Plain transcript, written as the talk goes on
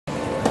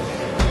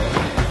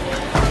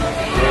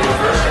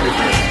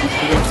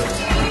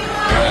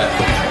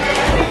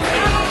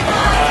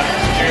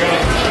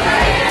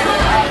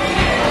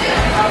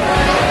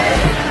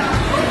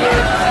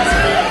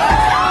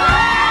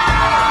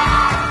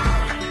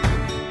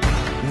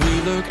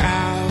look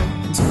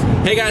out.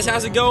 Hey guys,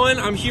 how's it going?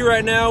 I'm here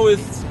right now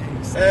with...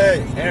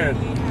 Hey,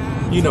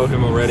 Aaron. You know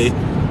him already.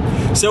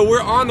 So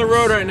we're on the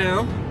road right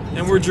now,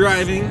 and we're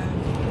driving.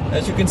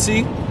 As you can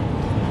see,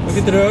 look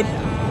at the road.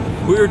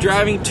 We are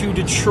driving to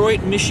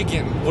Detroit,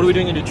 Michigan. What are we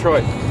doing in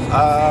Detroit?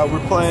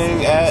 We're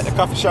playing at a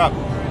coffee shop.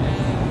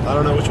 I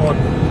don't know which one.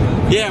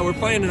 Yeah, we're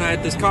playing tonight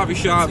at this coffee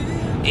shop,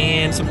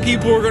 and some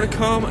people are gonna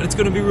come, and it's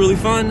gonna be really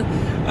fun.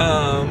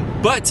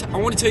 But I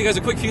want to tell you guys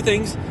a quick few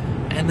things,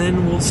 and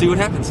then we'll see what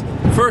happens.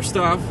 First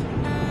off,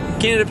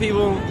 Canada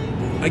people,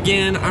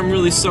 again, I'm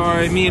really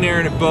sorry. Me and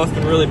Aaron have both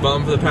been really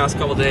bummed for the past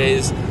couple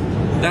days.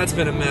 That's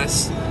been a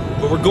mess.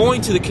 But we're going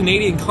to the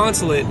Canadian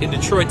consulate in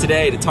Detroit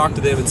today to talk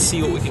to them and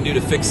see what we can do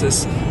to fix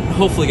this.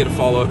 Hopefully get a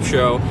follow-up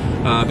show.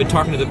 I've been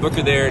talking to the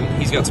booker there, and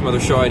he's got some other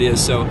show ideas.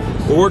 So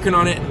we're working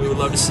on it, and we would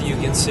love to see you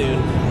again soon.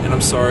 And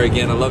I'm sorry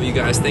again. I love you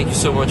guys. Thank you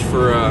so much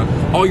for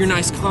all your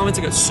nice comments.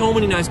 I got so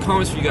many nice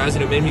comments for you guys,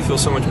 and it made me feel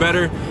so much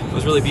better. I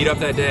was really beat up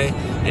that day,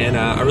 and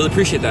I really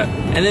appreciate that.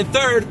 And then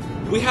third,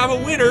 we have a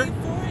winner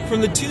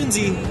from the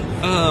Toonsy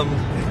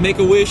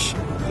Make-A-Wish.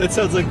 That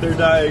sounds like they're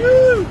dying.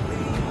 Woo!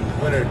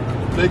 Winner.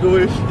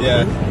 Make-A-Wish?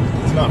 Yeah.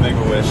 It's not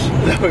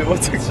Make-A-Wish. Wait,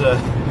 what's it?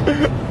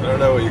 I don't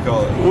know what you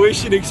call it.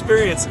 Wish and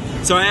experience.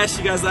 So I asked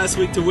you guys last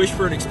week to wish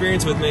for an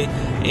experience with me,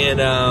 and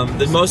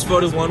the most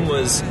voted one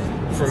was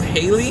from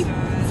Haley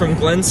from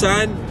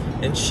Glenside,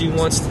 and she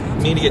wants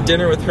me to get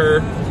dinner with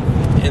her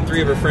and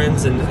 3 of her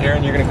friends, and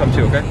Aaron, you're gonna come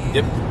too, okay?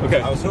 Yep.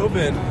 Okay. I was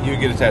hoping you would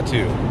get a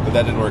tattoo, but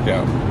that didn't work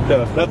out.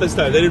 No, not this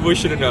time. They didn't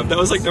wish it enough. That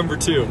was like number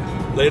 2.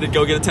 They had to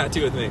go get a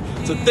tattoo with me.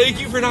 So thank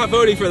you for not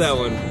voting for that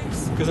one,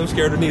 because I'm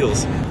scared of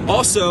needles.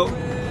 Also,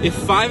 if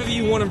 5 of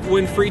you want to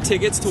win free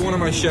tickets to one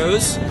of my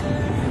shows,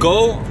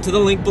 go to the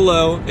link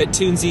below at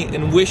Toonsy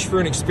and wish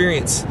for an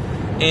experience.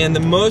 And the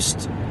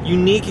most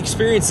unique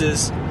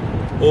experiences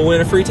will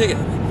win a free ticket.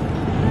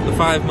 The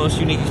 5 most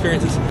unique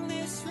experiences.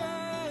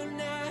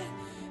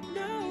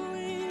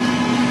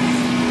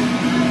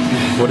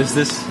 What is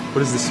this?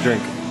 What is this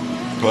drink?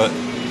 What?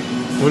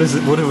 What is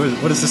it?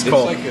 What is this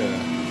called? It's like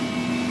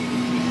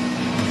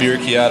a beer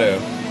chiato.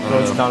 No,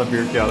 it's not a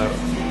beer chiato.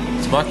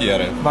 It's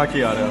macchiato.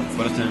 Macchiato.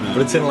 But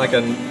But it's in like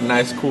a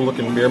nice, cool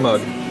looking beer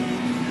mug.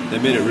 they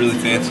made it really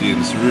fancy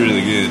and it's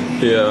really good.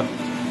 Yeah.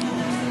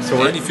 So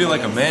where do you feel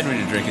like a man when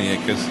you're drinking it?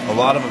 Because a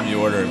lot of them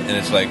you order and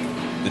it's like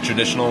the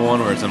traditional one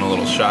where it's in a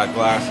little shot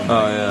glass. And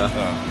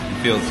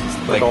it feels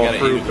like all you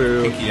gotta eat it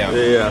with pinky out.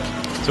 Yeah.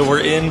 So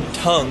we're in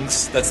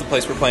Tongues. That's the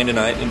place we're playing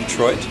tonight in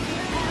Detroit.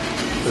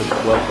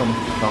 Welcome,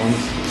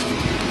 Tongues.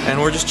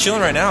 And we're just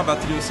chilling right now,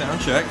 about to do a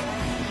sound check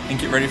and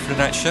get ready for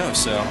tonight's show.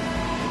 So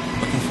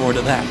looking forward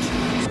to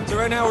that. So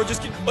right now we're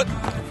just getting... What?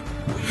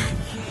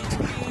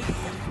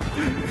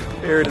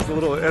 Aaron is a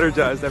little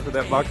energized after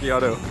that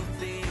macchiato.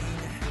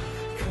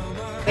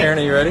 Aaron,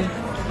 are you ready?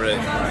 Ready.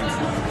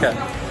 Okay.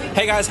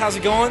 Hey guys, how's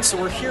it going?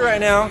 So we're here right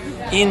now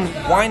in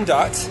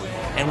Wyandotte,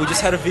 and we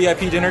just had a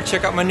VIP dinner.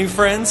 Check out my new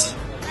friends.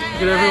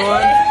 Good,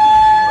 everyone.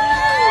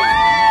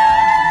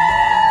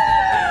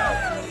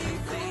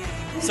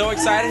 So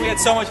excited! We had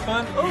so much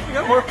fun. Oh, we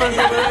got more friends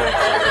over there.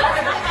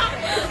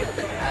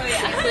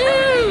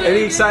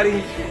 Any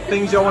exciting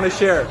things y'all want to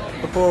share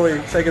before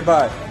we say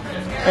goodbye?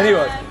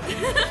 Anyway,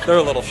 they're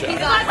a little shy. He's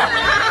awesome.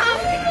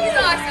 He's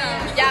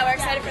awesome. Yeah, we're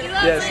excited for the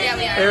Yes, yeah,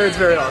 we are. Aaron's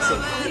very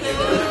awesome.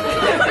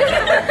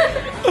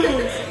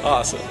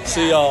 Awesome.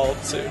 See y'all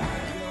soon.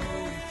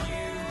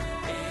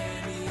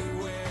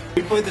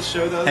 We played the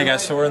show though. Hey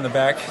guys, so we're in the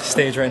back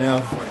stage right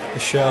now, the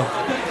show.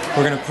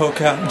 We're gonna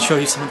poke out and show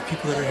you some of the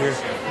people that are here.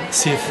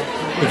 See if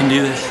we can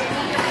do this.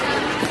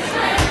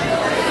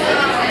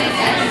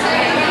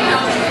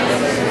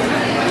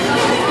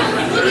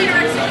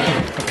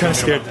 I'm kinda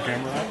scared of the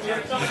camera.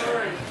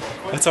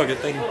 That's all good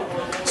thing.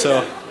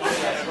 So,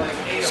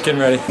 just getting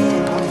ready.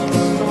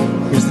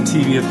 Here's the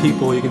TV of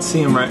people, you can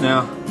see them right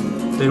now.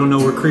 They don't know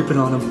we're creeping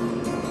on them.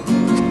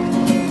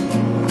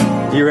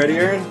 You ready,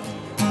 Aaron?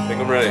 I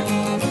think I'm ready.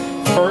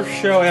 First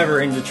show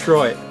ever in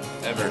Detroit.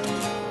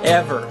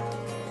 Ever.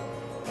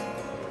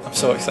 I'm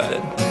so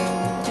excited.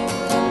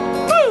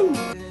 Woo!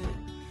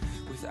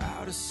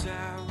 Without a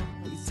sound,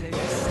 we take a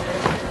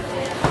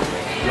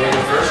You want to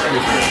go first?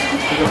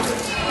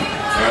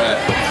 Alright.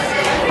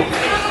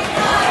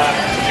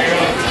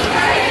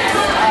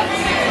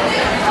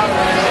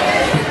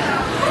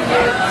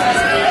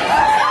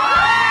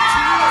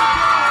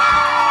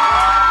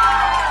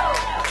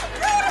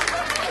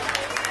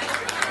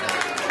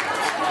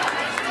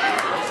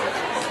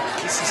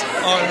 This is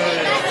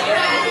unreal.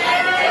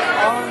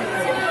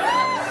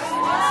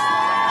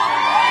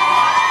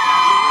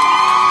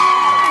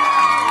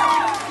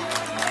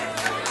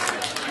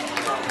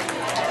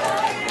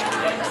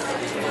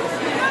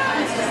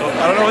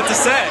 I don't know what to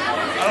say.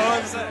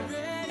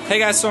 Hey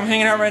guys, so I'm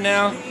hanging out right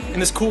now in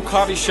this cool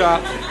coffee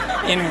shop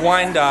in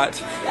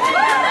Wyandotte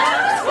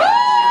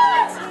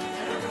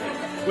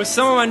with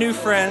some of my new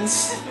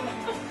friends.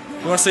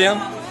 You want to see them?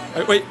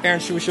 Wait, Aaron,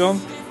 should we show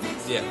them?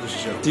 Yeah, we should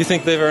show them. Do you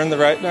think they've earned the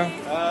right now?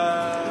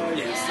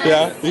 Yes.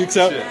 Yeah, you think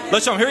so? Shit.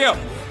 Let's show them. Here we go.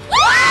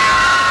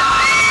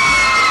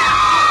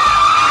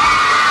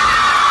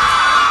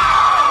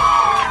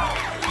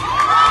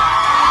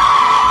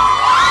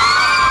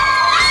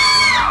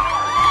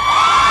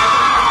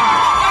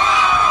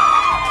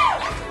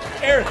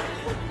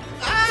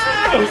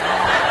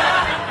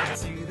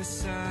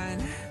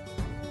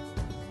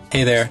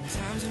 Hey there.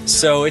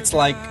 So it's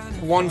like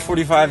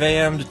 1:45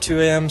 a.m. to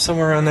 2 a.m.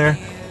 somewhere around there,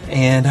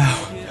 and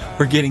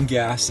we're getting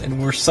gas,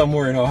 and we're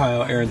somewhere in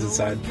Ohio. Aaron's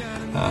inside,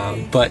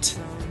 but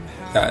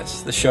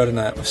guys, the show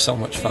tonight was so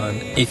much fun.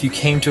 If you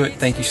came to it,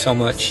 thank you so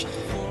much.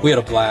 We had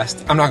a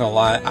blast. I'm not gonna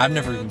lie, I've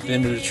never even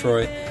been to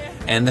Detroit,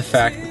 and the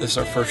fact that this is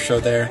our first show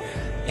there,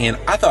 and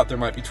I thought there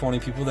might be 20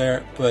 people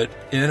there, but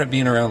it ended up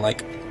being around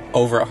like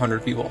over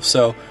 100 people.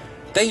 So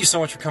thank you so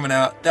much for coming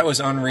out. That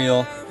was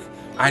unreal.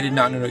 I did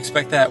not know to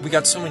expect that. We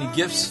got so many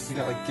gifts. We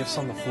got like gifts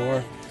on the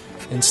floor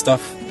and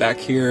stuff back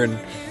here, and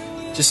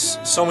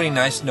just so many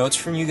nice notes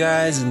from you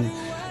guys, and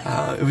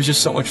it was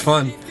just so much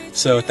fun.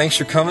 So thanks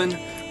for coming.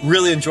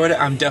 Really enjoyed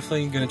it. I'm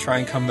definitely going to try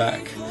and come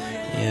back,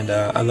 and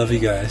I love you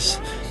guys.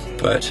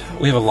 But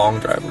we have a long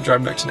drive. We're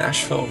driving back to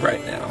Nashville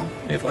right now.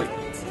 We have like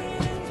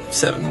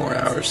 7 more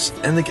hours,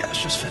 and the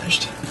gas just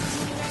finished.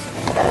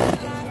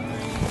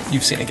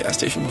 You've seen a gas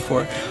station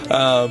before.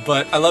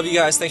 But I love you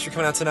guys. Thanks for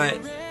coming out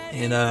tonight.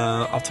 And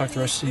I'll talk to the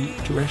rest of you.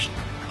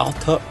 I'll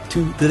talk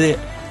to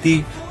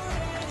the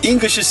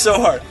English is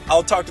so hard.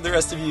 I'll talk to the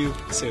rest of you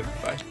soon.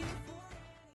 Bye.